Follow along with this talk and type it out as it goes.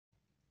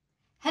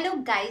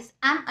Hello guys,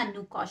 I'm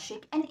Annu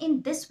Kaushik and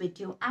in this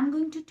video I'm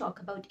going to talk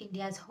about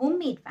India's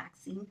homemade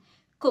vaccine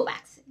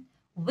Covaxin,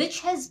 which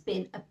has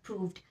been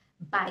approved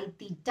by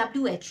the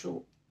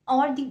WHO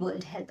or the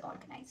World Health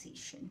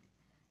Organization.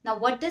 Now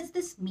what does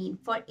this mean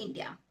for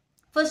India?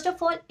 First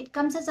of all, it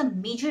comes as a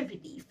major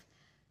relief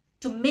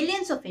to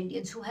millions of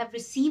Indians who have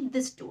received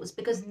this dose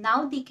because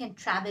now they can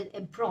travel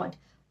abroad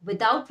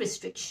without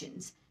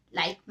restrictions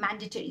like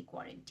mandatory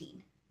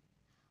quarantine.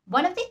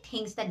 One of the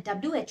things that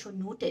WHO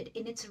noted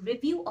in its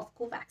review of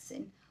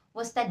Covaxin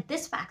was that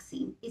this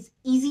vaccine is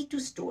easy to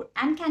store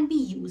and can be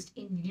used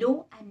in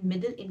low and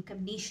middle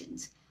income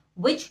nations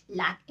which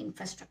lack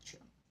infrastructure.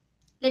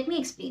 Let me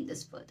explain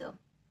this further.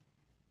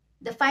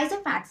 The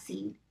Pfizer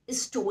vaccine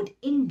is stored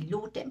in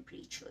low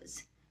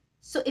temperatures.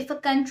 So if a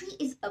country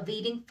is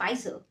awaiting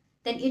Pfizer,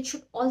 then it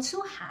should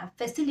also have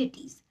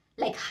facilities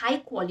like high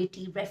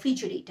quality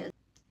refrigerators.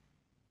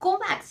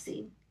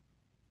 Covaxin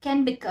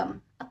can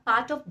become a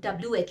part of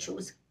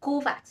WHO's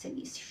COVAX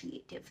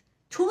initiative.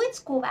 Through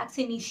its COVAX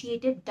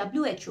initiative,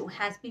 WHO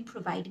has been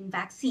providing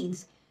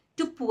vaccines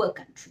to poor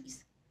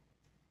countries.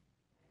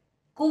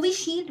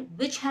 Covishield,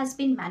 which has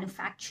been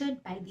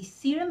manufactured by the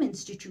Serum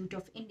Institute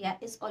of India,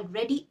 is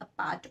already a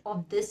part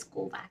of this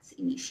COVAX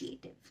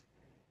initiative.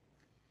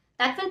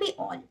 That will be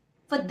all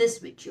for this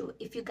video.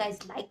 If you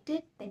guys liked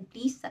it, then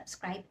please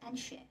subscribe and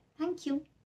share. Thank you.